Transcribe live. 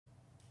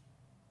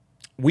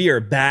We are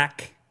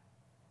back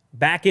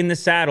in the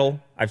saddle.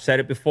 I've said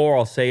it before.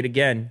 I'll say it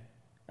again.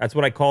 That's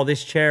what I call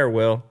this chair,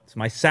 Will. It's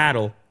my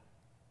saddle.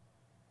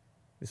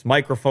 This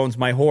microphone's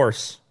my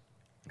horse.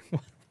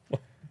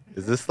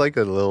 Is this like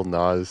a little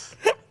Nas?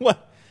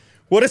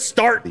 What a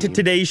start to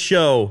today's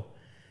show.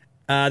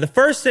 The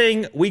first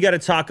thing we got to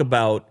talk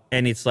about,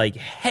 and it's like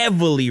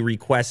heavily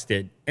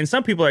requested, and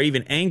some people are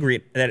even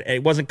angry that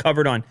it wasn't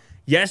covered on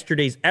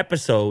yesterday's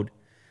episode.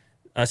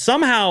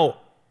 Somehow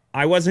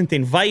I wasn't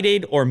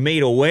invited or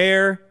made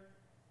aware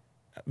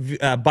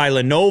by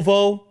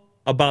Lenovo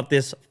about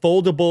this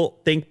foldable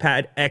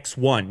ThinkPad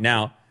X1.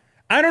 Now,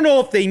 I don't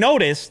know if they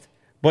noticed,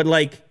 but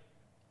like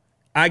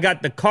I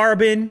got the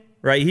Carbon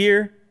right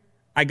here.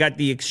 I got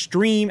the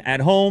Extreme at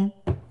home.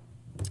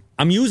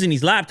 I'm using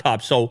these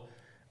laptops, so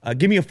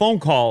give me a phone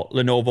call,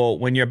 Lenovo,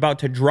 when you're about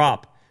to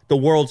drop the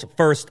world's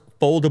first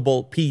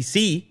foldable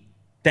PC.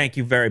 Thank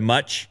you very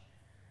much.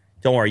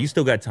 Don't worry, you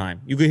still got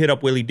time. You could hit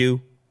up Willie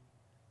Doo,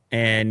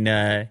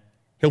 and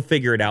he'll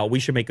figure it out. We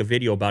should make a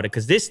video about it,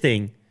 because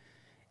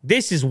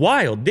this is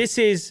wild.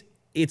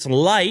 It's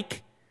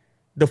like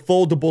the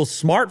foldable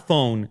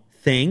smartphone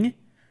thing,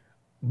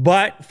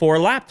 but for a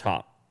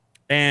laptop.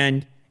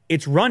 And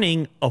it's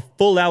running a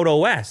full-out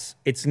OS.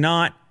 It's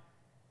not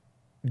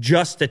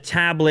just a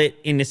tablet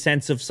in the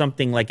sense of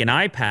something like an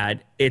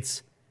iPad.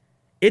 It's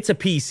a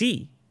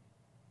PC,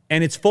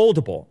 and it's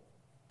foldable.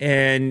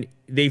 And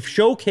they've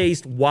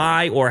showcased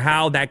why or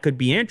how that could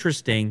be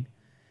interesting.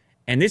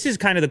 And this is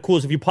kind of the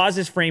coolest. If you pause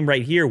this frame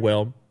right here,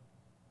 Will,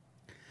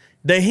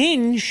 the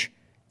hinge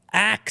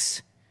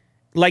acts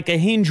like a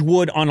hinge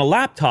would on a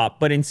laptop,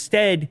 but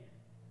instead,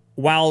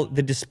 while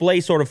the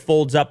display sort of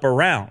folds up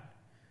around.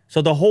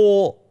 So the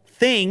whole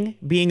thing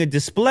being a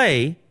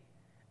display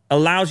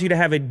allows you to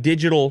have a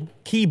digital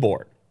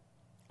keyboard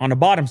on the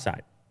bottom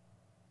side.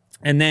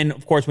 And then,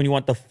 of course, when you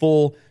want the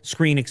full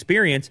screen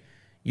experience,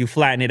 you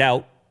flatten it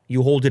out,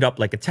 you hold it up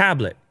like a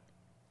tablet.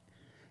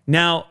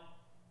 Now,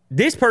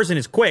 this person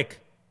is Quick.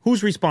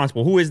 Who's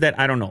responsible? Who is that?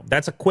 I don't know.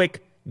 That's a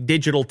Quick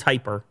digital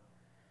typer.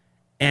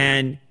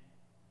 And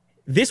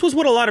this was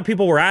what a lot of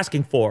people were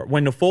asking for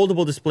when the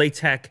foldable display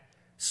tech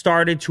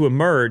started to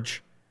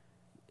emerge.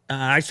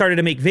 I started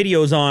to make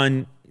videos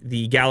on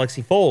the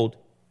Galaxy Fold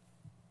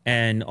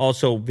and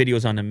also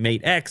videos on the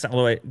Mate X,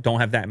 although I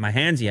don't have that in my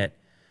hands yet.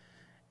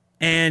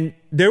 And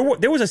there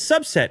was a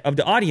subset of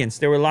the audience.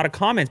 There were a lot of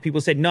comments. People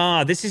said,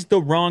 nah, this is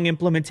the wrong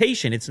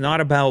implementation. It's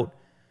not about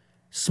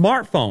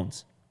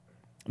smartphones.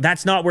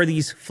 That's not where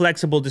these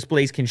flexible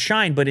displays can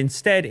shine, but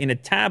instead in a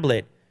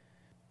tablet,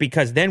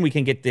 because then we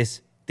can get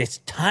this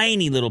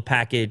tiny little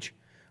package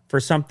for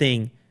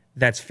something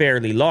that's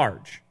fairly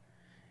large.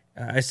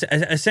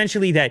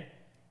 Essentially, that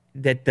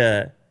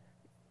the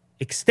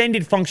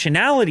extended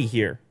functionality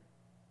here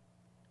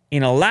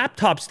in a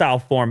laptop style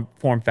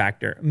form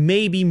factor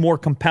may be more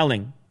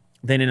compelling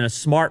than in a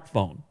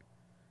smartphone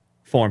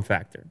form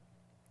factor.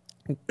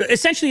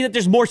 Essentially, that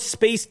there's more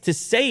space to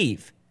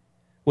save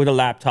with a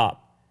laptop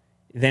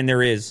than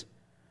there is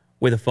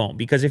with a phone.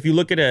 Because if you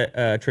look at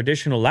a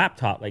traditional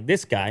laptop like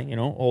this guy,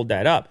 hold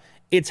that up,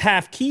 it's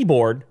half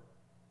keyboard,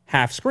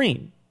 half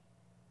screen.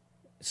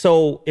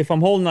 So if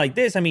I'm holding like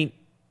this,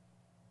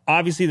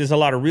 obviously there's a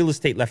lot of real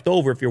estate left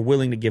over if you're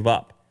willing to give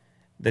up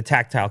the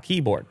tactile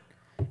keyboard.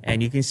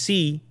 And you can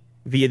see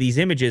via these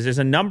images, there's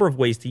a number of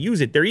ways to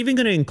use it. They're even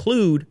going to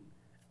include,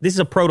 this is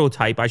a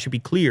prototype, I should be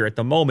clear at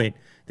the moment,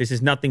 this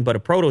is nothing but a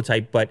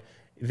prototype, but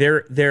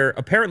they're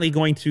apparently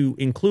going to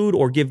include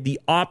or give the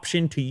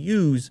option to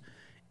use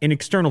an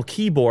external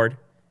keyboard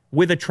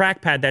with a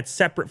trackpad that's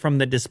separate from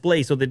the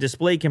display. So the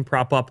display can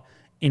prop up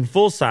in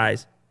full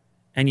size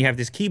and you have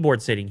this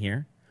keyboard sitting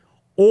here.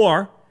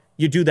 Or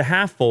you do the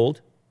half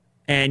fold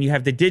and you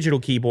have the digital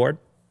keyboard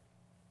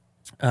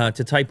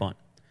to type on.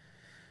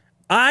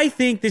 I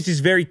think this is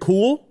very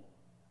cool.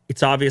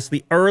 It's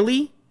obviously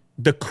early.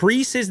 The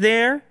crease is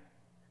there,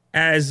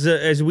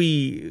 as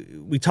we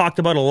talked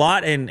about a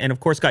lot and of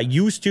course got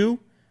used to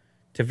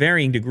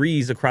varying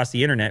degrees across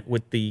the internet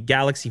with the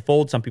Galaxy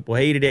Fold. Some people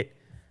hated it.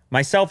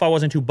 Myself, I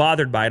wasn't too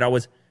bothered by it. I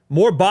was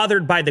more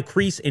bothered by the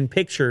crease in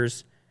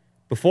pictures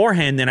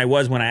beforehand than I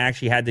was when I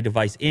actually had the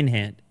device in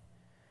hand.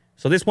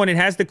 So this one, it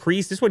has the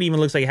crease. This one even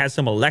looks like it has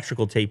some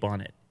electrical tape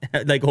on it,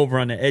 like over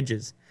on the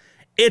edges.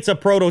 It's a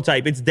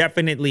prototype. It's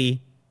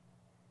definitely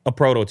a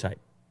prototype.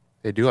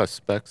 They do have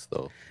specs,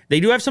 though. They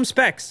do have some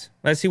specs.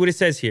 Let's see what it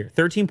says here.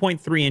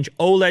 13.3-inch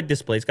OLED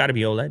display. It's got to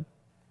be OLED.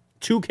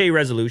 2K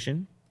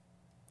resolution.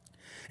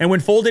 And when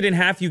folded in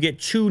half, you get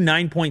two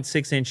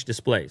 9.6-inch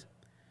displays.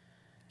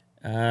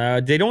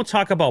 They don't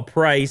talk about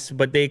price,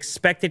 but they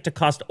expect it to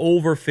cost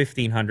over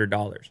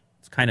 $1,500.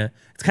 It's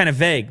kind of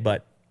vague,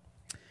 but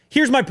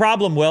here's my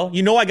problem, Will.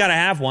 I got to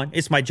have one.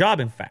 It's my job,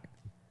 in fact.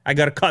 I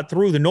got to cut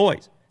through the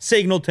noise.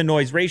 Signal to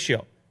noise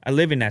ratio. I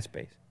live in that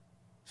space.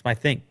 It's my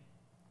thing.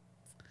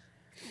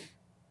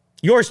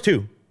 Yours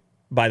too,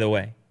 by the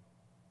way.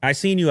 I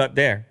seen you up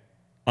there.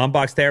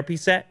 Unbox therapy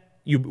set.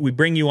 We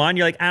bring you on.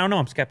 You're like, I don't know.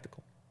 I'm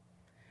skeptical.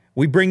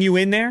 We bring you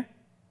in there.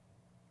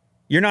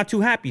 You're not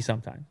too happy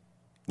sometimes.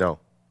 No.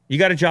 You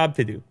got a job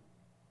to do.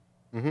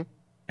 And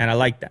I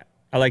like that.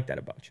 I like that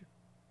about you.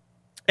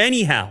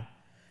 Anyhow,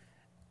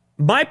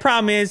 my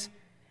problem is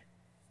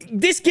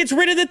this gets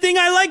rid of the thing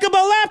I like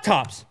about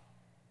laptops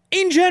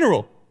in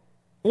general,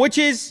 which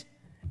is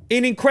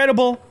an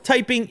incredible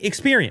typing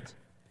experience,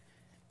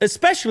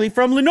 especially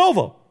from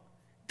Lenovo.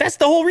 That's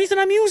the whole reason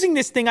I'm using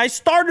this thing. I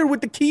started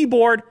with the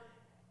keyboard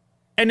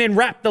and then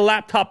wrapped the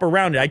laptop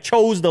around it. I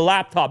chose the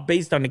laptop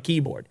based on the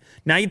keyboard.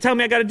 Now you tell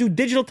me I got to do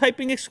digital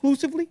typing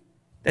exclusively?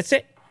 That's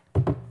it.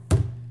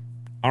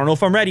 I don't know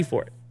if I'm ready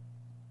for it.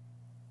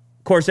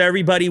 Of course,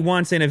 everybody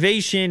wants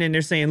innovation, and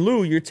they're saying,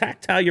 Lou, your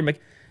tactile, your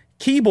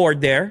keyboard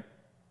there,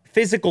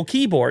 physical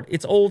keyboard,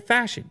 it's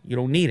old-fashioned. You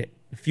don't need it.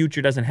 The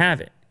future doesn't have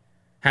it.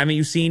 Haven't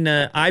you seen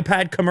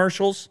iPad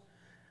commercials?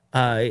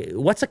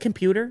 What's a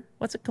computer?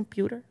 What's a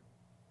computer?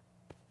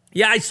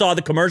 Yeah, I saw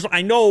the commercial.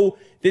 I know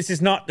this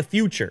is not the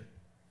future,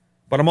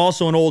 but I'm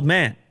also an old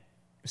man,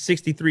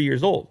 63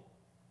 years old.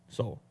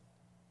 So,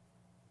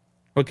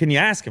 what can you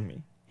ask of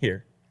me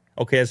here?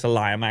 Okay, that's a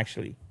lie.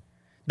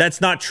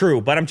 That's not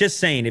true, but I'm just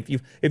saying, if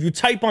you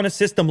type on a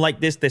system like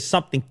this, there's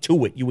something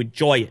to it. You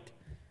enjoy it.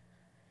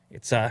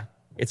 It's a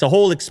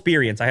whole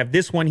experience. I have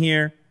this one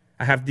here.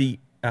 I have the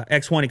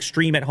X1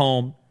 Extreme at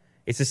home.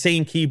 It's the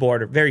same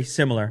keyboard, very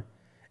similar.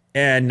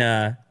 And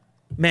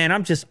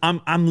man,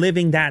 I'm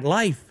living that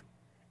life.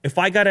 If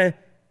I gotta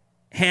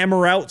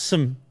hammer out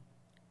some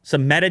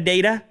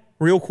metadata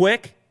real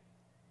quick,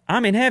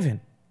 I'm in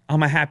heaven.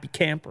 I'm a happy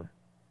camper.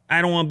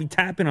 I don't want to be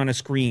tapping on a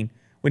screen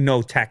with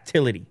no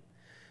tactility.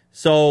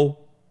 So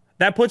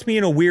that puts me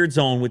in a weird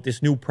zone with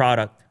this new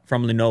product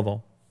from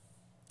Lenovo.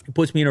 It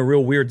puts me in a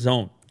real weird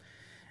zone.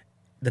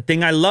 The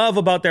thing I love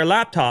about their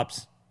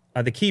laptops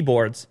are the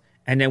keyboards,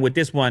 and then with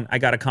this one, I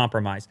got to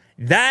compromise.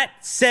 That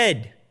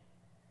said,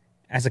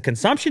 as a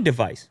consumption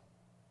device,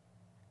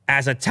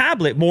 as a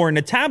tablet, more in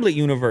the tablet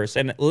universe,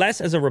 and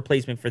less as a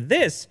replacement for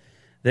this,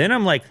 then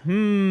I'm like,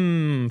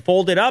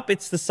 fold it up,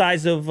 it's the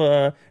size of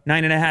a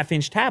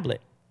 9.5-inch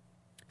tablet.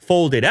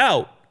 Fold it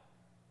out,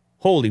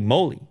 holy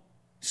moly.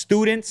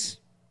 Students,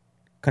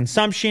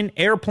 consumption,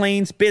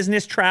 airplanes,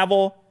 business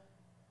travel.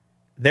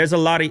 There's a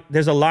lot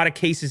of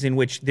cases in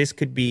which this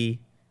could be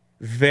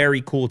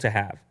very cool to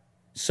have.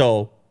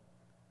 So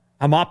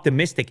I'm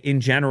optimistic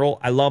in general.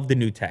 I love the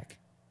new tech.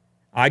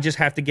 I just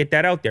have to get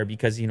that out there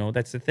because,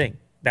 that's the thing.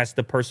 That's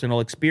the personal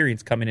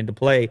experience coming into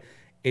play.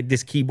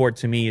 This keyboard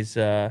to me is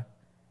the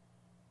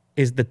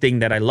thing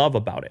that I love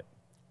about it.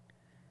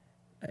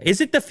 Is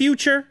it the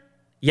future?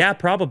 Yeah,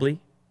 probably.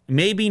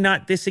 Maybe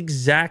not this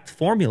exact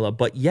formula,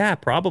 but yeah,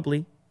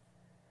 probably.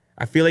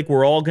 I feel like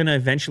we're all going to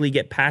eventually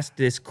get past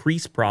this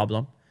crease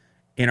problem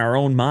in our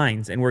own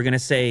minds. And we're going to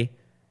say,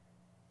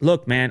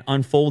 look, man,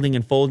 unfolding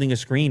and folding a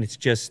screen,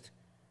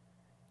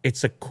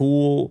 it's a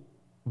cool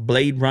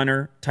Blade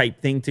Runner type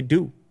thing to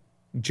do.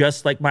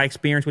 Just like my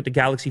experience with the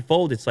Galaxy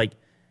Fold,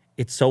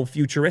 it's so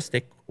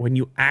futuristic when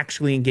you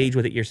actually engage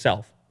with it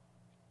yourself.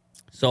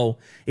 So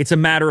it's a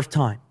matter of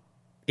time.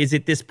 Is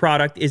it this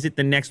product? Is it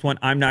the next one?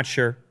 I'm not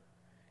sure.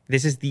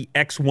 This is the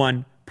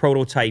X1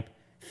 prototype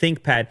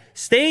ThinkPad.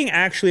 Staying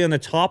actually on the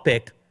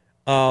topic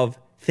of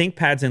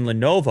ThinkPads and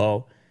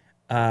Lenovo,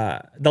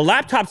 the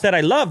laptops that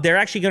I love, they're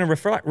actually going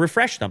to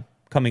refresh them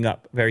coming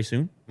up very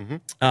soon.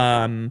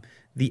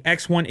 The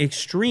X1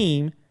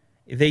 Extreme,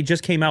 they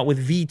just came out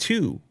with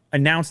V2,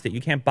 announced it.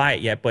 You can't buy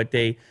it yet, but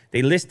they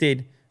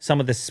listed some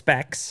of the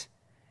specs,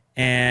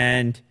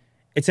 and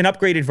it's an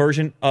upgraded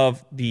version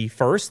of the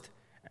first.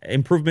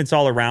 Improvements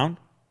all around,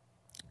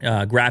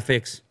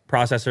 graphics,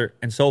 processor,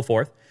 and so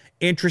forth.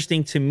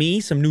 Interesting to me,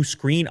 some new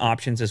screen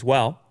options as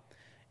well,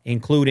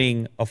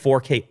 including a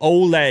 4K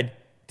OLED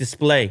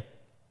display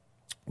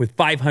with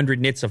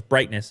 500 nits of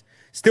brightness.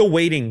 Still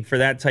waiting for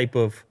that type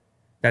of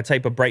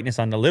brightness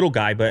on the little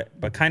guy,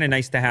 but kind of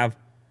nice to have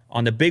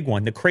on the big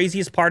one. The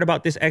craziest part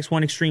about this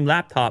X1 Extreme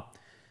laptop,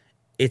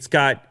 it's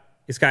got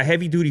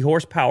heavy duty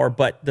horsepower,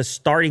 but the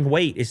starting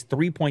weight is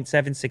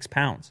 3.76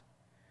 pounds.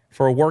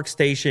 For a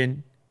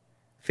workstation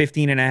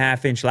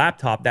 15.5-inch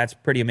laptop, that's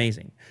pretty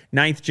amazing.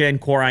 9th gen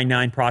Core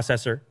i9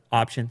 processor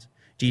options,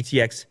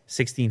 GTX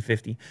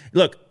 1650.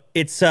 Look,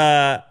 it's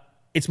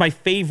my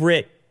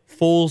favorite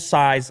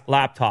full-size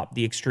laptop,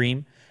 the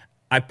Extreme.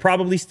 I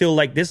probably still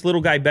like this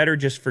little guy better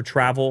just for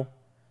travel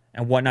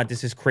and whatnot.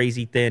 This is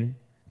crazy thin.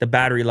 The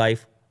battery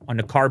life on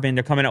the Carbon,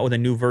 they're coming out with a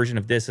new version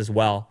of this as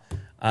well.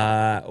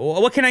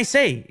 What can I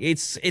say?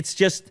 It's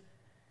just,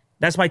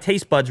 that's my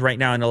taste buds right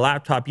now in the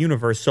laptop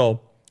universe.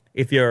 So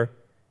if you're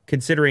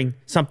considering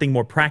something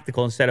more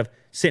practical instead of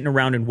sitting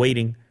around and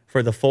waiting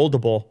for the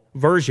foldable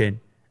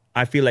version,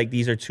 I feel like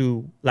these are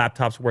two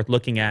laptops worth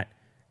looking at.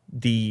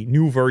 The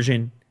new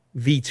version,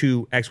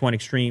 V2 X1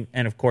 Extreme,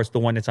 and of course the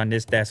one that's on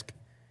this desk,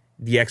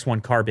 the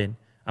X1 Carbon.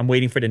 I'm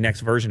waiting for the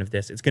next version of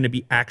this. It's going to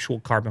be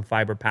actual carbon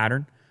fiber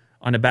pattern.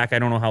 On the back, I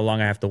don't know how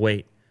long I have to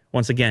wait.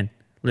 Once again,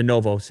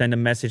 Lenovo, send a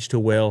message to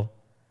Will.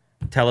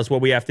 Tell us what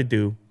we have to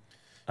do.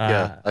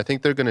 Yeah, I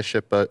think they're going to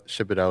ship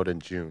it out in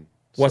June.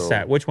 What's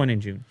that? Which one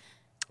in June?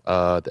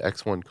 The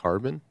X1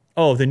 Carbon.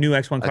 Oh, the new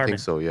X1 Carbon. I think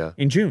so, yeah.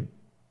 In June.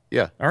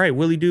 Yeah. All right,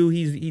 Willie Doo,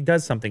 he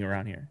does something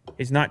around here.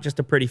 He's not just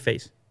a pretty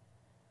face.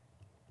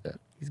 Yeah.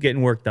 He's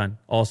getting work done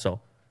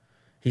also.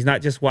 He's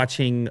not just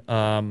watching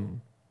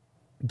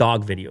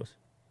dog videos.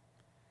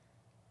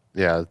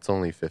 Yeah, it's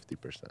only 50%.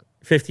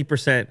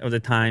 50% of the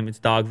time, it's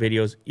dog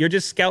videos. You're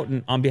just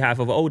scouting on behalf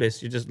of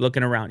Otis. You're just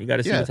looking around. You got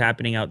to see what's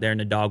happening out there in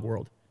the dog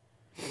world.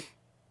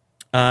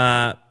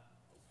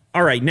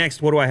 All right,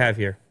 next, what do I have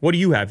here? What do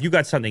you have? You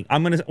got something.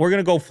 We're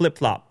gonna go flip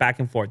flop back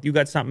and forth. You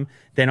got something,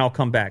 then I'll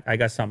come back. I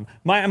got something.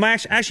 My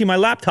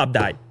laptop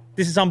died.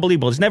 This is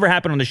unbelievable. It's never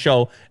happened on the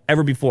show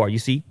ever before. You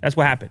see, that's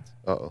what happens.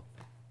 Uh-oh.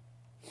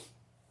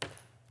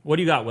 What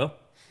do you got, Will?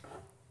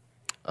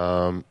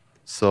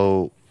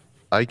 So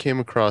I came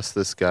across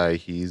this guy.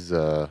 He's,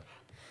 I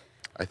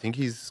think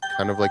he's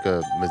kind of like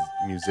a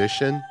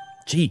musician.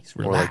 Jeez,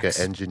 relax. Or like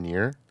an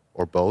engineer,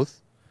 or both.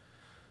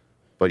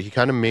 But he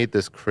kind of made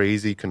this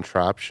crazy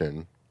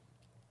contraption,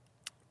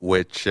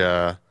 which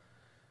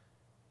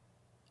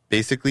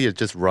basically it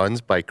just runs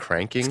by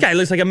cranking. This guy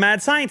looks like a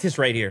mad scientist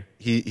right here.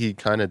 He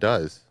kind of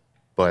does.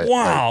 But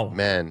wow, like,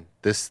 man,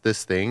 this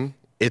thing,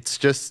 it's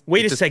just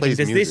wait it a just second.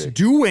 Does music. this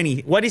do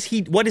any? What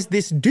does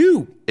this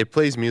do? It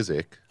plays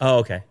music. Oh,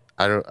 okay.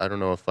 I don't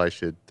know if I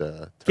should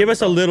give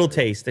us a little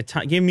taste.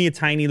 Give me a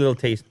tiny little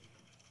taste.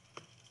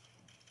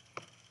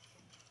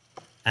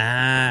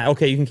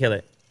 Okay, you can kill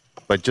it.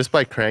 But just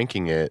by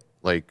cranking it,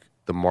 like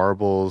the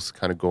marbles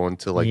kind of go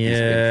into like these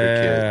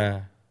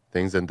intricate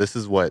things, and this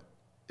is what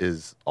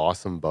is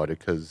awesome about it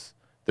because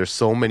there's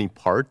so many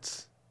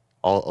parts.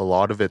 A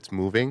lot of it's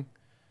moving.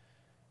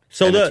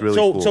 So really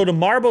cool. So the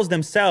marbles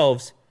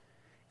themselves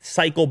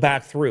cycle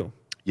back through.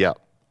 Yeah,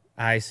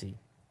 I see.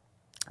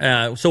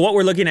 So what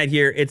we're looking at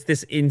here, it's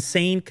this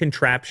insane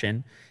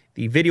contraption.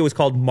 The video is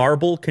called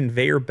Marble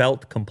Conveyor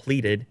Belt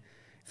Completed.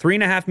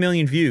 3.5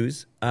 million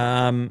views.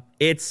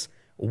 It's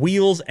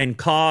wheels and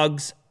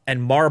cogs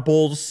and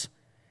marbles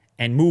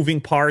and moving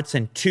parts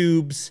and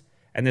tubes.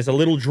 And there's a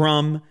little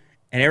drum.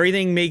 And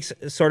everything makes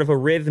sort of a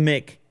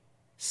rhythmic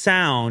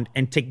sound.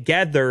 And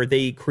together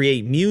they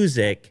create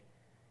music.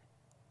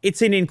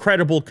 It's an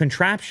incredible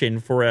contraption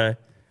for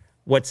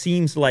what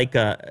seems like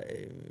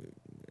a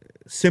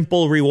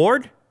simple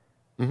reward.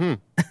 Mm-hmm.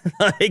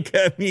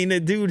 I mean,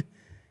 dude,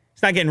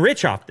 he's not getting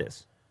rich off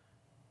this.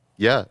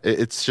 Yeah,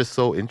 it's just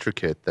so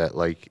intricate that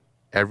like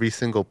every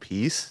single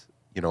piece,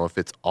 if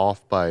it's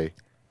off by a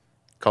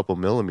couple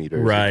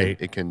millimeters, right,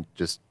 it can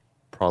just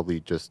probably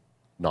just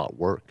not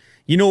work.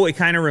 It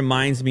kind of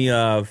reminds me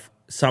of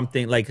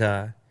something like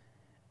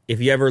if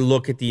you ever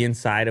look at the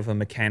inside of a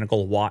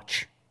mechanical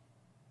watch,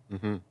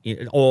 mm-hmm.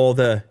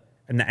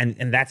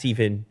 And that's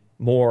even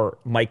more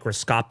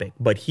microscopic.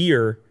 But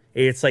here,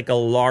 it's like a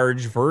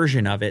large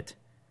version of it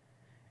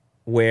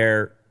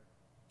where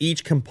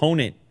each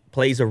component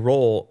plays a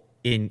role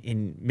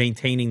in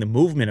maintaining the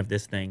movement of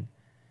this thing.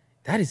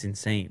 That is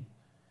insane.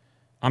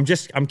 I'm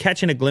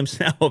catching a glimpse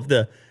now of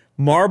the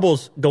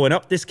marbles going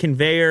up this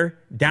conveyor,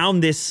 down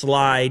this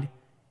slide.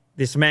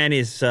 This man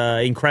is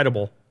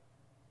incredible,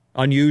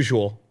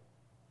 unusual,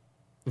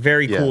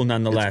 very cool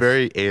nonetheless. It's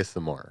very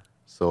ASMR.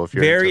 So if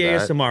you're very into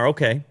that, ASMR,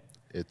 okay.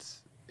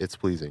 It's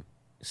pleasing.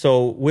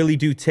 So Willie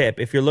do tip,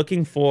 if you're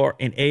looking for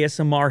an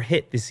ASMR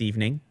hit this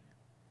evening,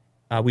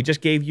 we just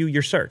gave you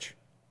your search.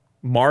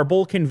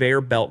 Marble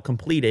Conveyor Belt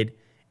Completed,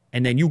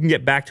 and then you can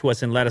get back to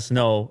us and let us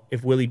know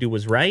if Willie do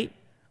was right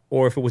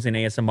or if it was an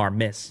ASMR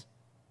miss.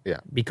 Yeah.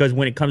 Because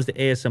when it comes to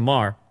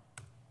ASMR,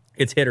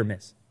 it's hit or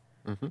miss.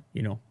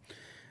 Mm-hmm.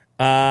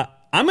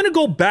 I'm going to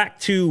go back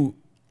to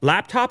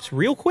laptops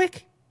real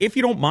quick, if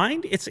you don't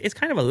mind. It's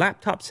kind of a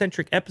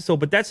laptop-centric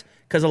episode, but that's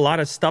because a lot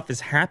of stuff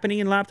is happening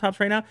in laptops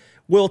right now.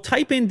 We'll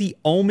type in the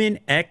Omen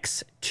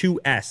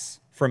X2S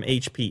from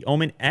HP.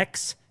 Omen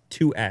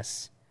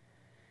X2S.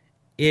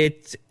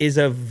 It is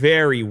a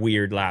very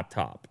weird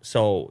laptop.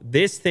 So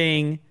this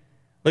thing,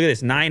 look at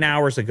this, 9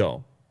 hours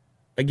ago.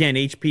 Again,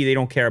 HP, they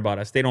don't care about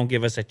us. They don't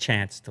give us a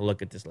chance to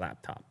look at this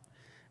laptop.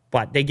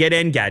 But they get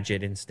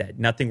Engadget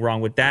instead. Nothing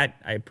wrong with that.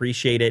 I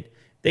appreciate it.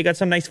 They got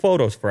some nice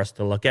photos for us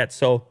to look at,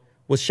 so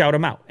we'll shout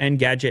them out.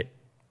 Engadget,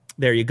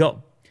 there you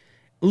go.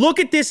 Look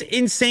at this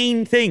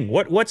insane thing.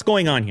 What's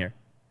going on here?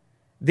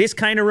 This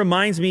kind of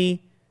reminds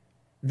me,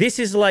 this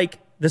is like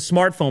the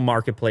smartphone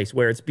marketplace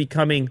where it's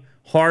becoming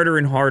harder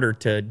and harder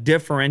to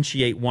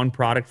differentiate one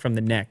product from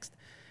the next.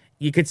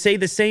 You could say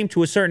the same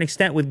to a certain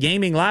extent with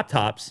gaming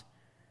laptops.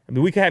 I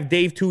mean, we could have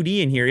Dave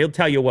 2D in here. He'll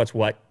tell you what's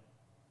what.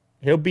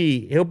 He'll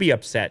be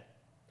upset,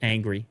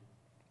 angry.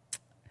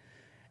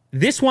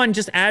 This one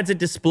just adds a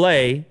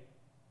display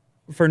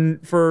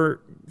for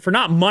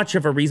not much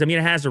of a reason. I mean,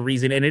 it has a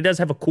reason, and it does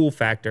have a cool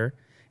factor.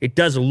 It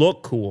does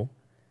look cool.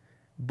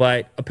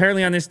 But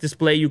apparently on this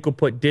display, you could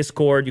put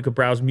Discord. You could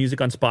browse music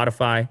on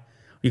Spotify.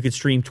 You could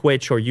stream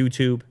Twitch or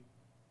YouTube.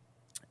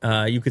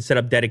 You could set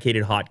up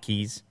dedicated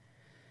hotkeys.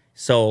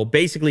 So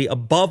basically,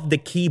 above the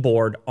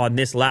keyboard on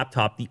this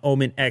laptop, the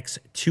Omen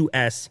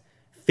X2S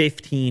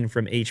 15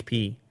 from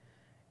HP,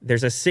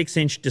 there's a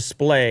 6-inch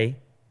display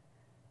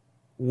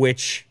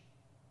which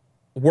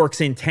works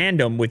in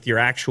tandem with your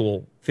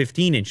actual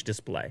 15-inch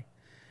display.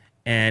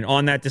 And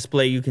on that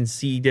display, you can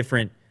see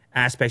different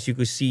aspects. You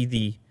could see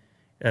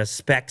the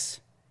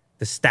specs,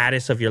 the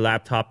status of your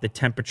laptop, the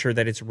temperature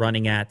that it's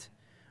running at,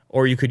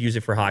 or you could use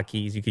it for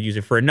hotkeys. You could use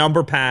it for a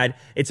number pad.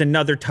 It's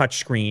another touch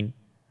screen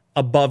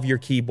above your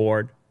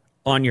keyboard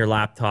on your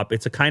laptop.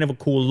 It's a kind of a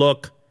cool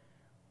look,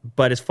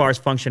 but as far as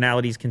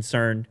functionality is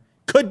concerned,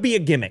 could be a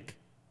gimmick.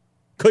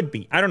 Could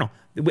be. I don't know.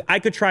 I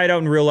could try it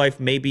out in real life.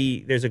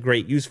 Maybe there's a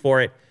great use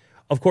for it.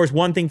 Of course,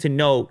 one thing to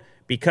note,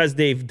 because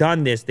they've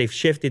done this, they've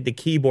shifted the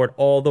keyboard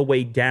all the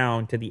way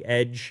down to the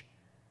edge,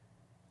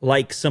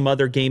 like some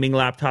other gaming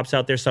laptops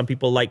out there. Some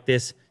people like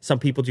this. Some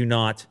people do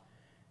not.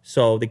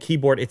 So the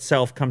keyboard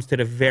itself comes to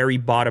the very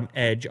bottom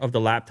edge of the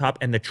laptop,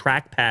 and the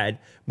trackpad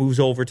moves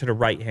over to the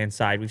right-hand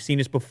side. We've seen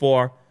this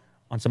before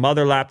on some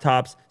other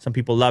laptops. Some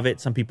people love it.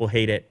 Some people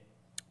hate it.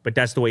 But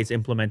that's the way it's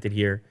implemented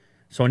here.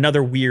 So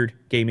another weird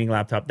gaming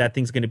laptop. That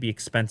thing's going to be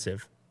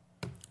expensive.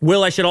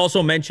 Will, I should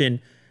also mention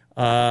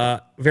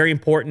very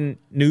important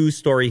news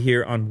story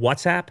here on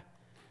WhatsApp.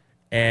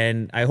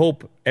 And I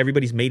hope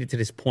everybody's made it to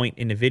this point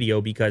in the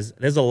video, because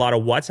there's a lot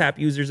of WhatsApp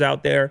users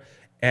out there,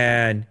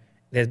 and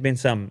there's been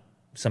some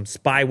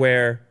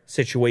spyware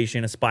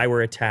situation, a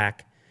spyware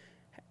attack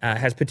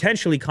has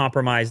potentially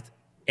compromised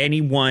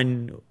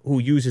anyone who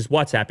uses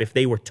WhatsApp. If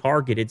they were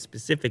targeted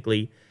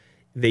specifically,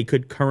 they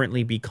could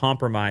currently be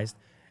compromised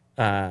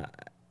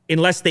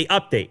unless they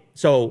update.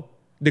 So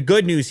the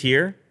good news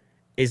here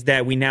is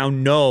that we now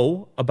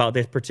know about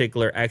this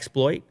particular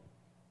exploit,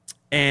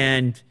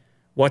 and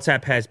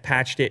WhatsApp has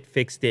patched it,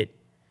 fixed it,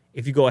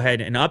 if you go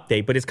ahead and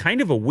update. But it's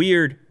kind of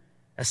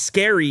a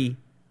scary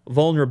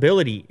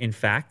vulnerability, in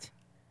fact.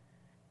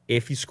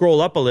 If you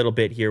scroll up a little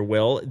bit here,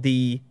 Will,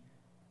 the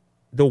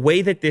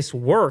way that this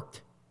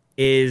worked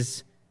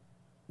is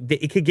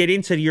it could get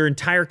into your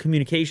entire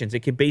communications.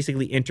 It could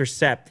basically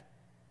intercept.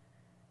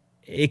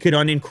 It could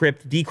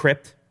unencrypt,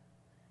 decrypt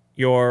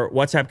your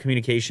WhatsApp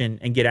communication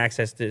and get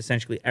access to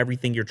essentially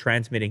everything you're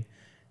transmitting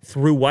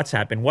through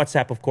WhatsApp. And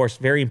WhatsApp, of course,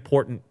 very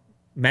important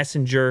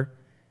messenger,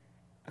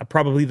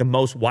 probably the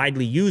most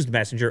widely used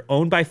messenger,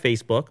 owned by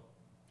Facebook.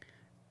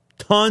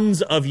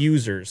 Tons of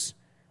users.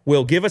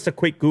 Will, give us a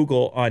quick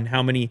Google on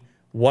how many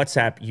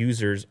WhatsApp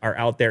users are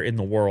out there in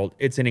the world.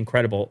 It's an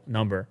incredible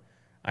number.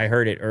 I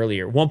heard it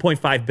earlier.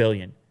 1.5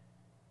 billion.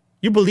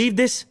 You believe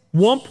this?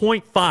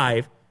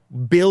 1.5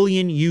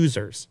 billion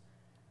users.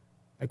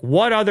 Like,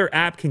 what other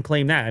app can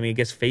claim that? I mean, I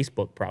guess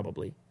Facebook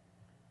probably.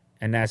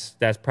 And that's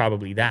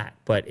probably that.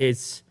 But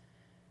it's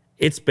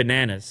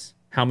bananas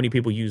how many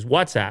people use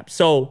WhatsApp.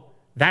 So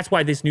that's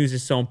why this news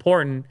is so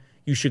important.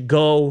 You should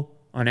go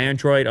on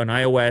Android, on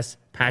iOS,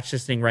 patch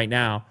this thing right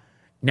now.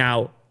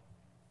 Now,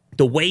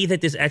 the way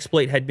that this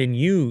exploit had been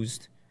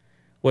used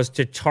was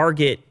to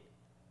target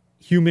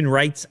human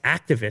rights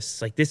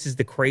activists. Like, this is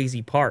the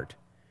crazy part.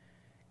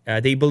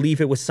 They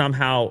believe it was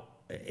somehow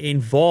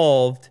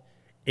involved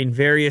in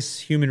various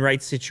human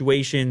rights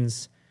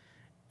situations,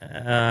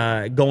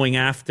 going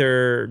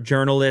after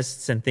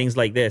journalists and things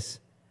like this.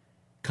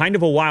 Kind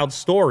of a wild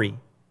story.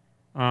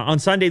 On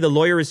Sunday, the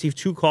lawyer received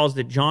 2 calls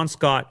that John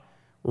Scott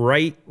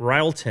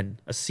Rylton,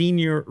 a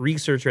senior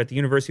researcher at the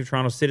University of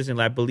Toronto Citizen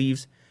Lab,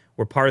 believes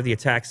were part of the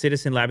attack.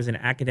 Citizen Lab is an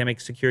academic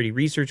security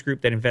research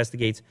group that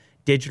investigates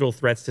digital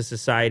threats to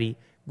society,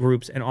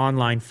 groups, and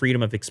online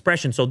freedom of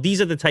expression. So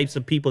these are the types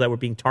of people that were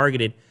being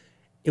targeted.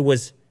 It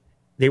was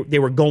they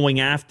were going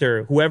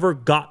after whoever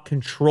got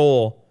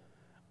control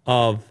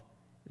of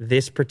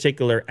this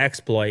particular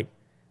exploit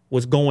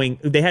was going.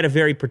 They had a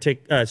very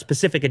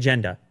specific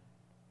agenda.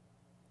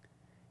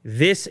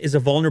 This is a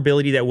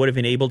vulnerability that would have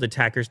enabled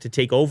attackers to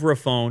take over a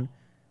phone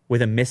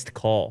with a missed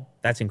call.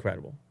 That's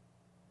incredible.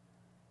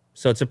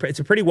 So it's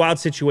a pretty wild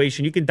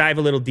situation. You can dive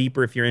a little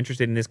deeper if you're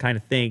interested in this kind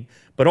of thing.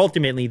 But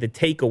ultimately, the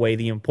takeaway,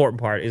 the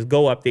important part, is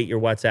go update your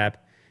WhatsApp.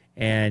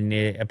 And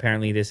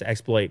apparently this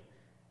exploit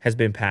has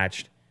been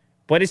patched.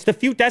 But it's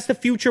that's the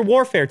future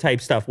warfare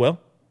type stuff, Will.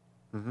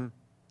 Mm-hmm.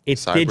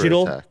 It's cyber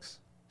digital, attacks.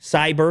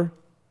 Cyber,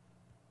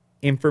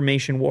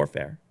 information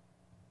warfare.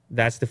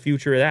 That's the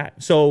future of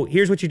that. So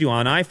here's what you do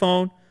on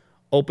iPhone.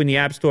 Open the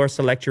App Store,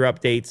 select your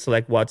updates,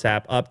 select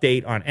WhatsApp,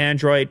 update on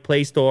Android,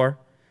 Play Store.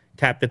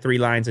 Tap the 3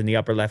 lines in the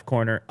upper left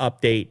corner,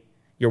 update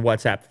your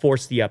WhatsApp,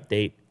 force the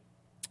update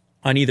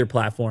on either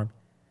platform.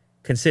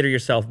 Consider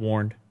yourself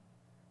warned.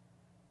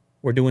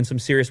 We're doing some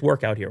serious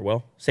work out here,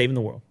 Will. Saving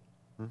the world.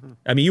 Mm-hmm.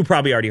 I mean, you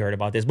probably already heard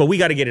about this, but we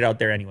got to get it out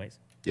there anyways.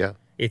 Yeah.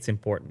 It's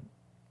important.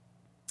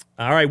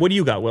 All right, what do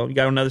you got, Will? You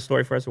got another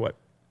story for us or what?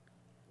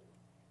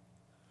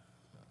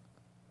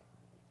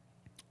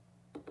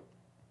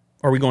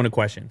 Or are we going to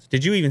questions?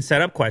 Did you even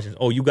set up questions?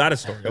 Oh, you got a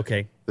story.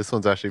 Okay. This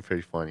one's actually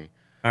pretty funny.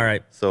 All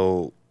right.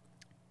 So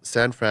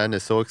San Fran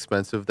is so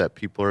expensive that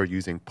people are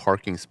using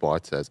parking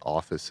spots as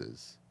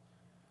offices.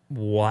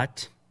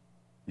 What?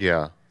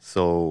 Yeah.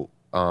 So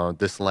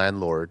this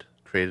landlord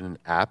created an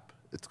app.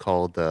 It's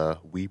called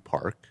We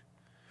Park.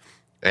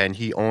 And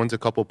he owns a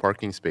couple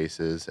parking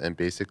spaces and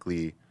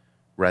basically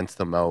rents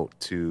them out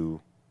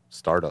to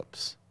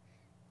startups.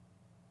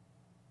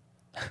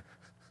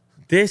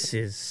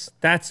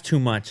 That's too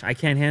much. I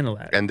can't handle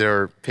that. And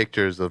there are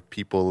pictures of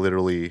people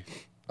literally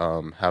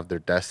have their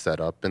desk set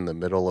up in the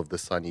middle of the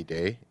sunny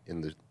day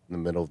in the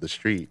middle of the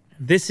street.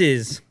 This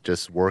is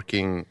just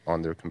working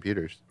on their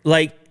computers.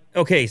 Like,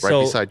 okay,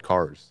 right beside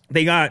cars.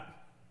 They got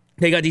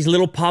these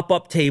little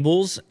pop-up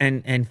tables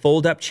and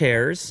fold-up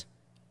chairs,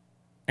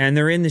 and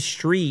they're in the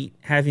street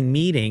having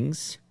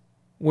meetings,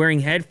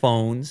 wearing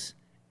headphones.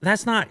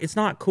 It's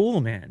not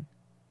cool, man.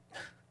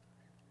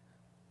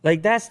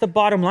 Like, that's the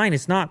bottom line.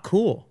 It's not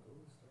cool.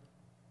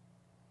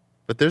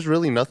 But there's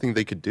really nothing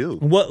they could do.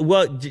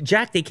 Well,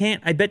 Jack,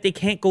 I bet they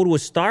can't go to a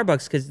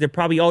Starbucks because they're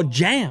probably all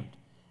jammed.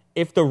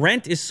 If the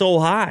rent is so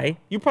high,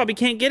 you probably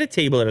can't get a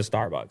table at a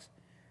Starbucks.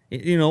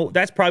 You know,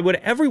 that's probably what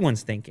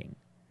everyone's thinking.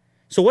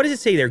 So what does it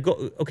say there?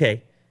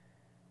 Okay.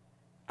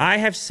 I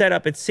have set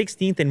up at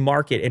 16th and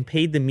Market and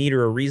paid the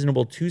meter a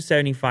reasonable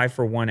 $2.75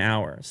 for 1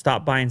 hour.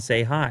 Stop by and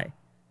say hi.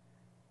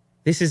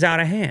 This is out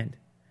of hand.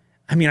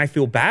 I mean, I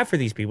feel bad for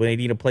these people. They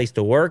need a place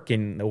to work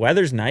and the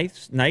weather's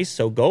nice,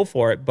 so go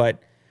for it.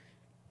 But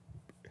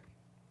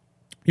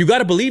you got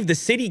to believe the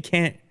city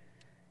can't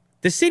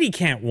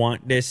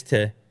want this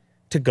to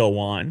go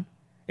on.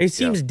 It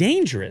seems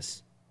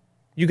dangerous.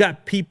 You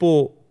got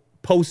people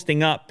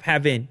posting up,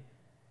 having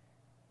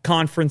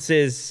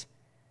conferences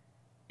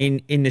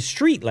in the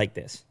street like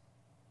this.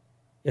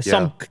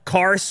 Some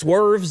car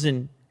swerves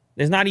and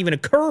there's not even a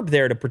curb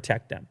there to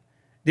protect them.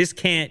 This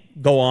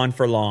can't go on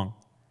for long.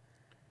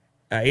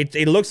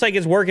 It looks like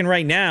it's working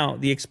right now.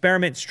 The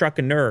experiment struck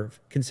a nerve,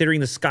 considering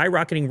the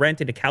skyrocketing rent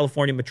in the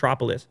California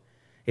metropolis.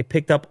 It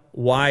picked up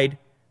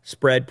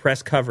widespread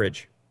press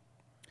coverage.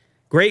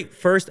 Great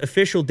first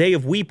official day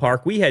of We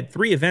Park. We had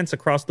 3 events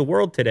across the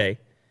world today.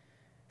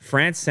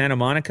 France, Santa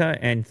Monica,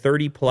 and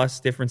 30-plus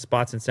different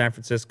spots in San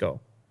Francisco.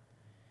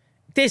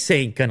 This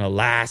ain't gonna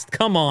last.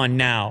 Come on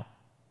now.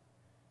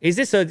 Is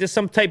this just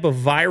some type of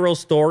viral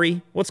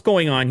story? What's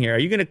going on here? Are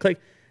you gonna click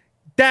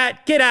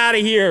that? Get out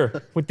of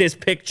here with this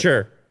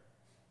picture.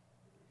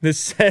 The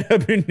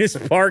setup in this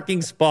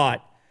parking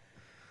spot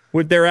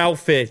with their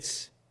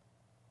outfits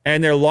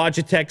and their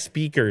Logitech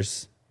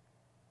speakers.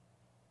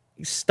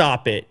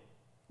 Stop it.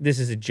 This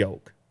is a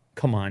joke.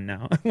 Come on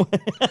now.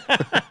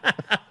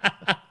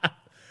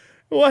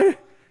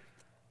 What?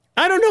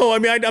 I don't know. I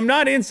mean, I'm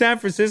not in San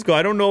Francisco.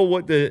 I don't know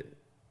what the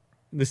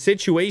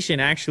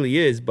situation actually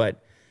is,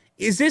 but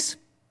is this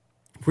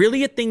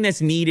really a thing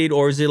that's needed,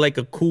 or is it like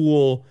a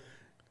cool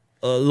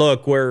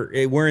look?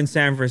 We're in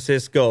San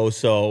Francisco,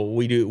 so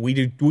we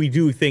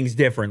do things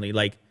differently.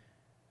 Like,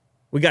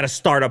 we got a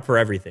startup for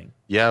everything.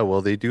 Yeah,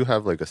 well, they do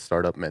have like a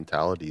startup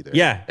mentality there.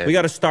 Yeah, we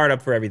got a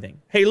startup for everything.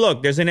 Hey,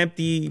 look, there's an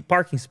empty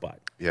parking spot.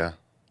 Yeah.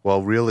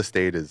 Well, real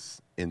estate is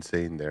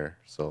insane there,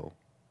 so.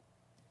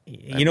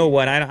 You know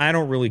what? I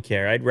don't really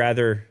care. I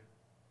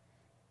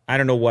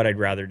don't know what I'd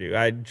rather do.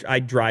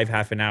 I'd drive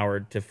half an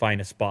hour to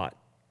find a spot.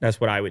 That's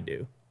what I would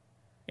do.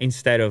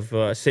 Instead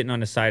of sitting on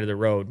the side of the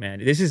road,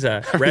 man. This is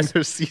a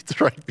there's seats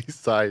right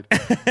beside.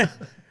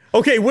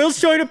 Okay, Will's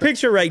showing a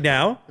picture right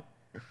now.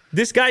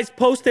 This guy's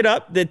posted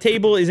up. The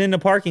table is in the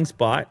parking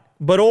spot.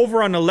 But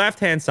over on the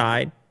left-hand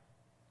side,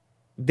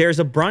 there's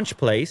a brunch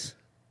place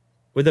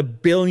with 1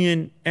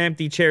 billion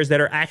empty chairs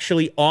that are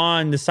actually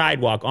on the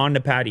sidewalk, on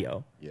the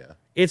patio. Yeah.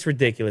 It's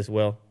ridiculous,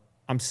 Will.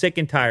 I'm sick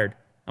and tired.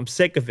 I'm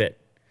sick of it.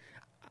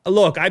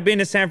 Look, I've been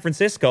to San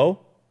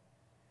Francisco.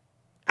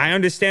 I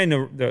understand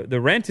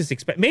the rent is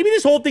expensive. Maybe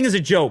this whole thing is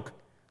a joke.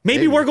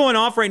 Maybe we're going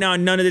off right now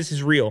and none of this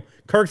is real.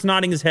 Kirk's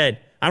nodding his head.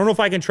 I don't know if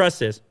I can trust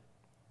this.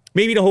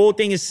 Maybe the whole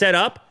thing is set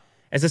up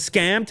as a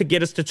scam to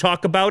get us to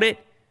talk about it.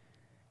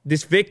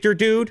 This Victor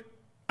dude,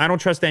 I don't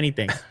trust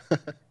anything.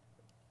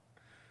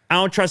 I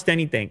don't trust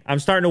anything. I'm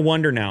starting to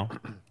wonder now.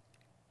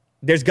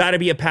 There's got to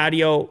be a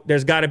patio.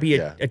 There's got to be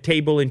a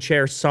table and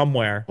chair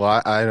somewhere.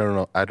 Well, I don't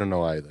know. I don't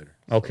know either.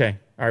 So. Okay.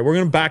 All right. We're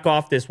going to back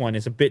off this one.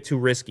 It's a bit too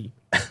risky.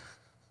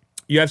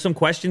 You have some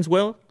questions,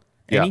 Will?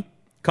 Any? Yeah.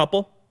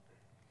 Couple?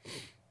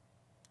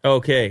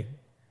 Okay.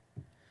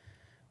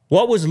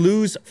 What was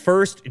Lou's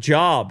first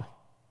job?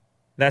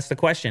 That's the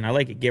question. I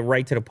like it. Get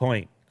right to the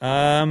point.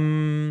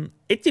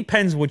 It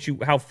depends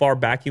how far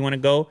back you want to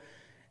go.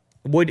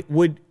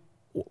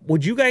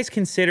 Would you guys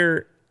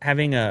consider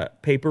having a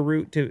paper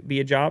route to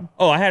be a job?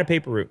 Oh, I had a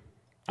paper route.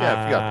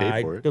 Yeah, if you got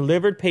paid for it. I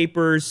delivered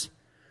papers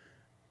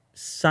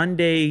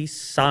Sunday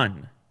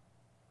Sun.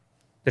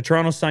 The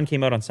Toronto Sun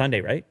came out on Sunday,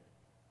 right?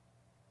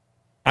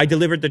 I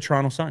delivered the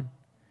Toronto Sun.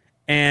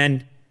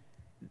 And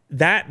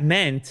that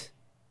meant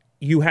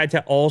you had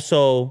to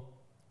also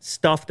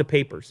stuff the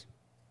papers.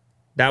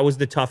 That was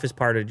the toughest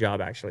part of the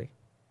job, actually.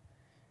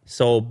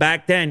 So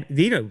back then,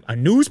 a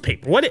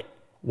newspaper.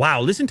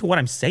 Wow, listen to what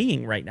I'm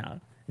saying right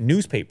now.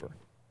 Newspaper.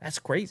 That's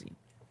crazy.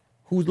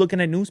 Who's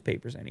looking at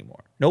newspapers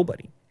anymore?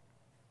 Nobody.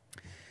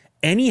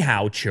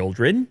 Anyhow,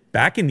 children,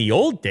 back in the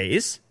old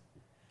days,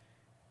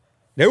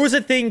 there was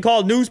a thing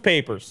called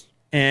newspapers.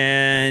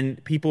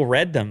 And people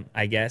read them,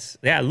 I guess.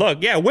 Yeah,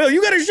 look. Yeah, Will, you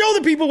got to show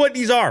the people what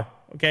these are.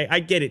 Okay, I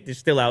get it. They're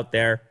still out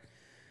there.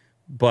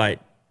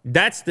 But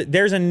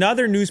there's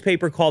another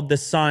newspaper called The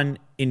Sun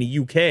in the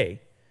UK.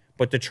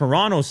 But the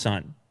Toronto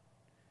Sun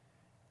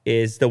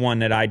is the one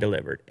that I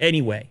delivered.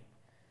 Anyway,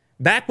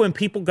 back when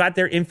people got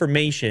their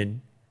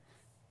information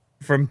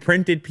from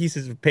printed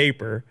pieces of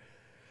paper,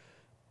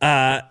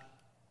 the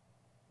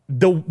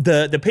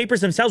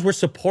papers themselves were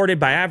supported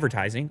by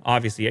advertising.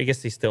 Obviously, I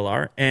guess they still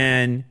are.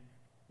 And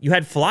you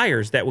had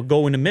flyers that would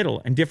go in the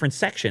middle and different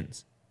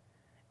sections.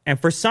 And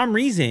for some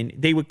reason,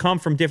 they would come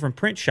from different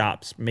print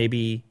shops.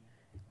 Maybe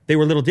they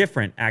were a little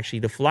different, actually.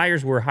 The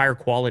flyers were higher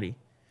quality.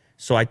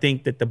 So I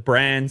think that the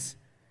brands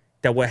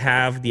that would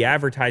have the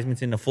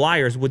advertisements in the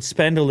flyers would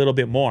spend a little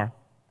bit more.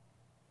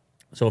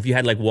 So if you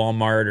had like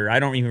Walmart, or I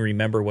don't even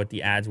remember what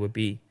the ads would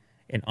be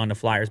on the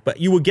flyers, but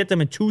you would get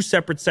them in two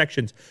separate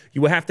sections.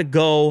 You would have to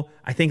go,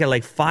 I think, at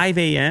like 5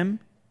 a.m.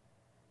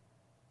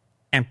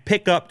 and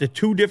pick up the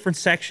two different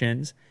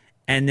sections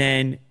and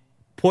then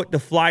put the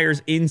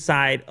flyers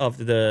inside of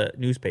the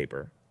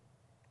newspaper.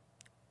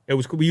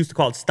 We used to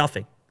call it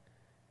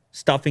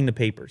stuffing the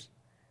papers.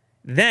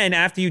 Then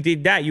after you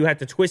did that, you had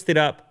to twist it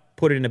up,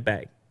 put it in a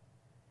bag.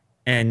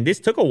 And this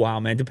took a while,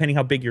 man, depending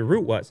how big your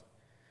route was.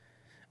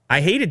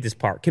 I hated this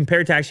part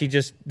compared to actually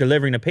just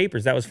delivering the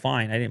papers. That was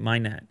fine. I didn't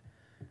mind that.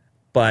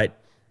 But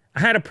I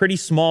had a pretty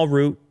small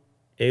route.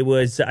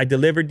 I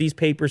delivered these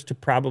papers to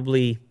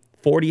probably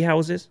 40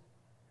 houses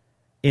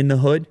in the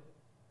hood.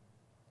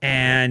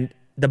 And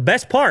the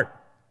best part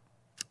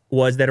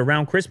was that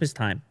around Christmas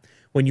time,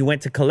 when you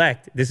went to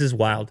collect, this is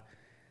wild,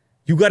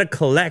 you got to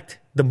collect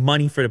the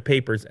money for the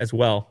papers as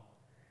well.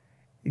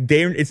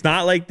 It's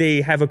not like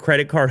they have a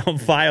credit card on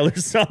file or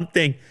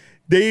something.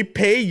 They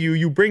pay you.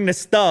 You bring the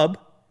stub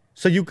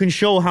so you can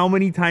show how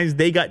many times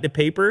they got the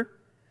paper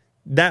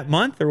that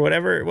month or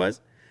whatever it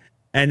was.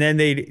 And then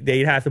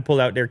they'd have to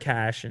pull out their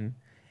cash. And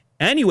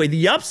anyway,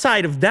 the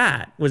upside of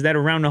that was that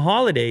around the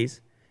holidays,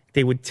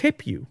 they would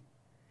tip you.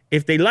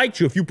 If they liked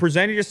you, if you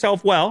presented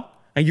yourself well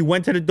and you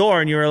went to the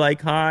door and you were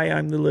like, "Hi,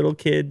 I'm the little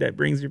kid that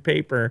brings your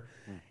paper."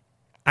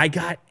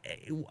 I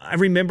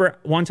remember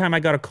one time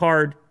I got a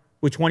card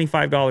with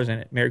 $25 in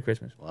it. Merry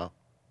Christmas. Wow.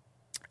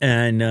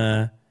 And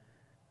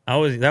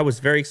that was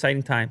very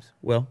exciting times,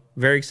 Will.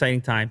 Very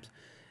exciting times.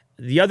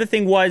 The other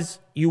thing was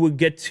you would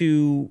get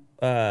to,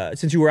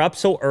 since you were up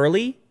so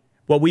early,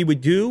 what we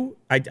would do,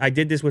 I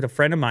did this with a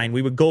friend of mine.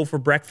 We would go for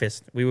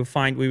breakfast. We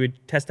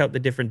would test out the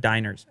different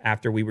diners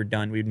after we were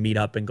done. We'd meet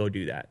up and go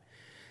do that.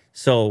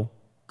 So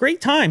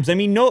great times. I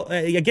mean,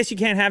 I guess you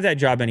can't have that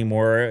job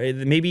anymore.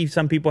 Maybe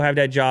some people have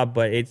that job,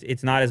 but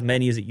it's not as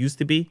many as it used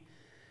to be.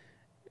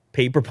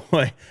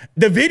 Paperboy.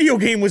 The video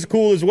game was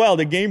cool as well.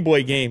 The Game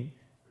Boy game.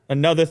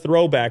 Another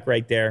throwback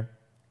right there.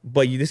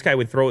 But this guy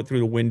would throw it through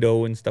the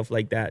window and stuff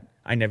like that.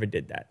 I never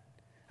did that.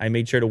 I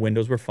made sure the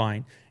windows were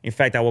fine. In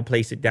fact, I would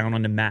place it down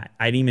on the mat.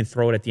 I didn't even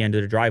throw it at the end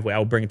of the driveway. I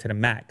would bring it to the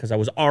mat because I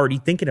was already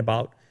thinking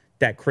about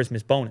that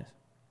Christmas bonus.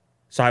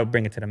 So I would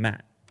bring it to the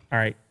mat. All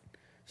right.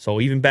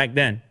 So even back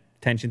then,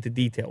 attention to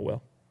detail,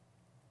 Will.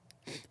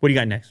 What do you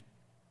got next?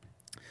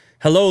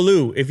 Hello,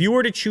 Lou. If you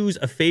were to choose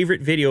a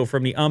favorite video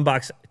from the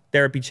Unbox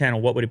Therapy channel,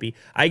 what would it be?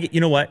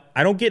 You know what?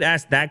 I don't get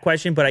asked that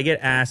question, but I get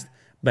asked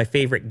my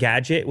favorite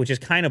gadget, which is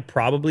kind of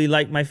probably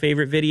like my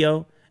favorite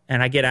video.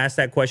 And I get asked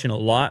that question a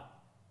lot.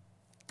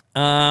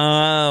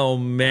 Oh,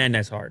 man,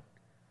 that's hard.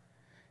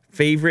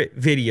 Favorite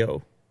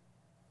video.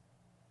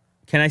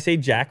 Can I say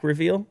Jack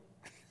reveal?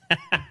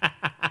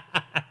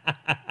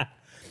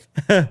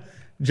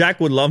 Jack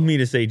would love me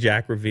to say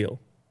Jack reveal.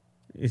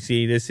 You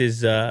see, this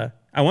is, I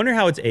wonder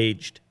how it's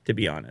aged, to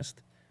be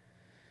honest.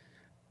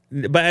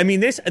 But I mean,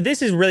 this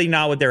is really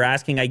not what they're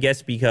asking, I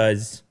guess,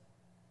 because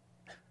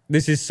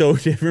this is so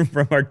different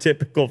from our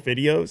typical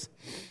videos.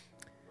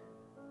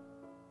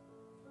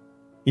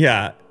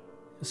 Yeah.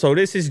 So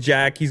this is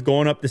Jack. He's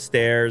going up the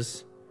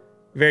stairs.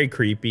 Very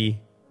creepy.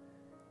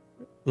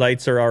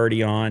 Lights are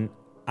already on.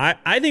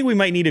 I think we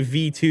might need a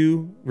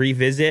V2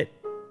 revisit.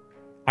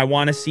 I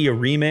want to see a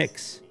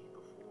remix.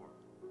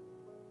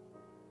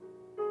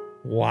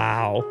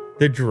 Wow.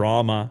 The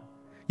drama.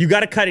 You got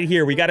to cut it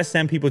here. We got to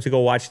send people to go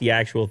watch the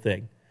actual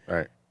thing. All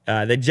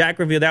right. The Jack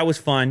reveal, that was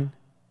fun.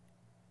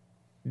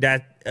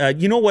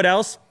 You know what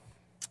else?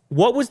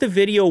 What was the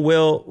video,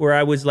 Will, where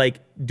I was like,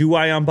 do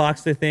I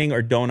unbox the thing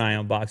or don't I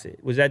unbox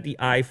it? Was that the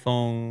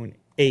iPhone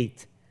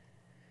 8?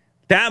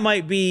 That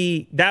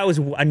was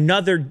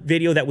another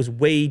video that was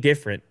way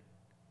different.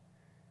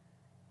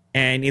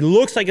 And it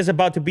looks like it's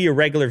about to be a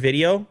regular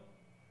video.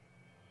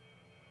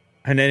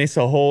 And then it's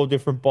a whole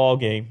different ball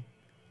game.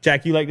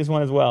 Jack, you like this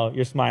one as well.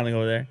 You're smiling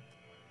over there.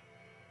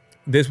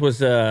 This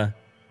was,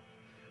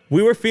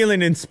 we were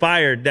feeling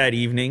inspired that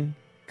evening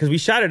because we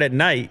shot it at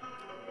night.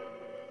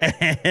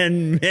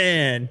 And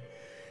man,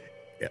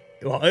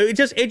 well, it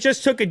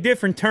just took a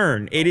different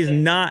turn. It is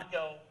not.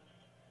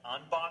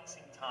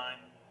 Unboxing time.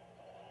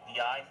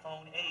 The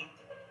iPhone 8.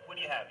 What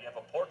do you have? You have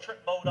a portrait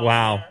mode on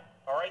Wow. there.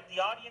 All right,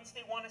 the audience,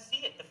 they want to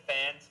see it. The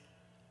fans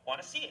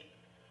want to see it.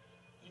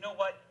 You know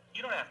what?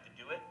 You don't have to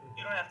do it.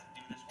 You don't have to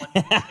do this one.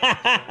 You can skip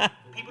this one.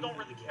 People don't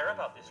really care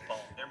about this phone.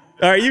 They're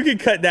moving. All right, you can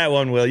cut that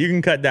one, Will. You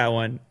can cut that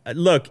one.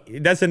 Look,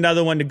 that's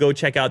another one to go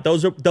check out.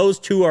 Those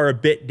two are a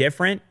bit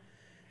different.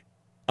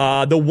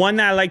 The one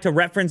that I like to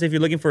reference if you're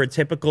looking for a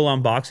typical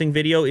unboxing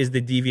video is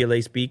the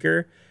DVLA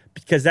speaker.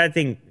 because that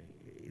thing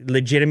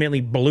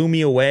legitimately blew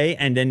me away.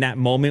 And then that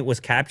moment was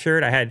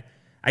captured. I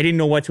didn't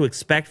know what to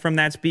expect from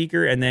that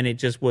speaker. And then it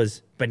just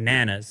was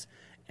bananas.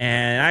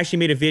 And I actually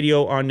made a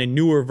video on the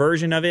newer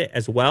version of it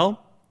as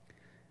well.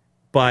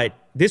 But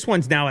this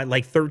one's now at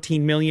like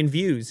 13 million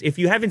views. If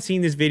you haven't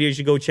seen this video, you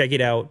should go check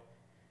it out.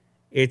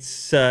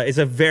 It's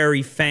a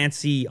very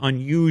fancy,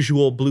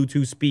 unusual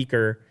Bluetooth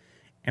speaker.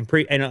 And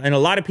a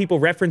lot of people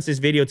reference this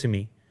video to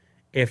me.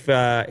 If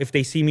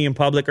they see me in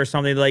public or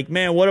something, they're like,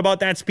 man, what about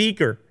that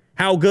speaker?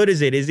 How good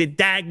is it? Is it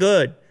that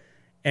good?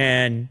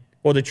 And,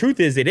 well, the truth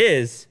is it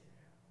is.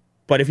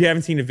 But if you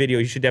haven't seen the video,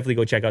 you should definitely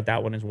go check out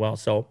that one as well.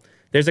 So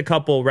there's a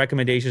couple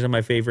recommendations of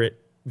my favorite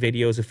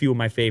videos, a few of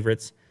my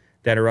favorites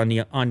that are on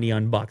the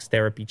Unbox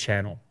Therapy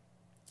channel.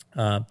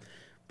 But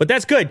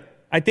that's good.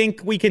 I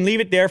think we can leave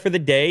it there for the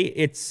day.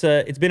 It's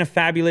been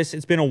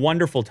it's been a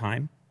wonderful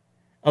time.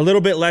 A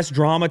little bit less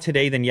drama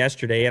today than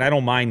yesterday, and I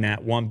don't mind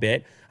that one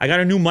bit. I got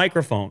a new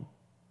microphone,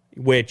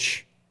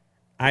 which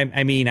I'm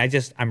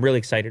really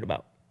excited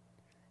about.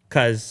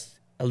 Because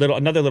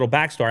another little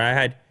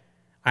backstory,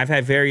 I've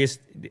had various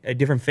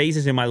different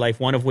phases in my life.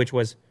 One of which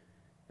was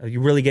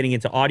you're really getting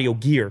into audio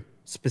gear,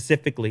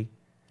 specifically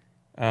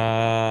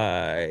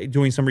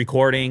doing some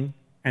recording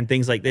and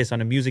things like this on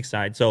the music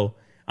side. So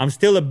I'm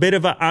still a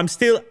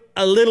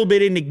little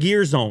bit in the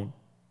gear zone,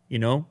 you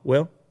know.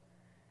 Well,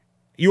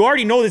 you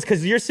already know this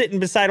because you're sitting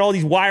beside all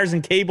these wires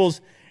and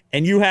cables,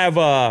 and you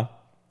have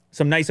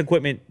some nice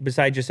equipment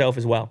beside yourself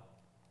as well.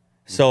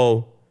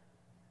 So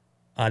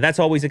that's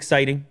always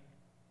exciting.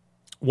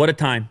 What a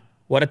time!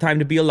 What a time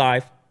to be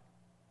alive.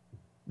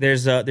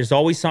 There's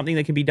always something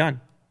that can be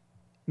done,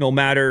 no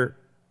matter,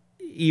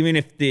 even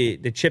if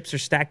the chips are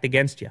stacked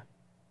against you.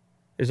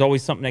 There's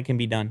always something that can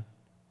be done,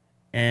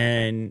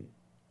 and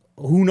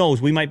who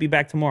knows? We might be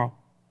back tomorrow.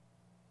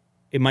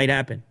 It might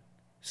happen.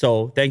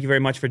 So thank you very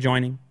much for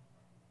joining.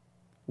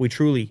 We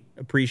truly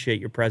appreciate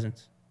your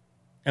presence.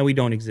 And we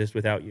don't exist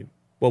without you.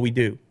 Well, we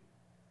do.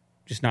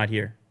 Just not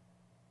here.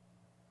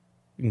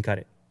 You can cut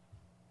it.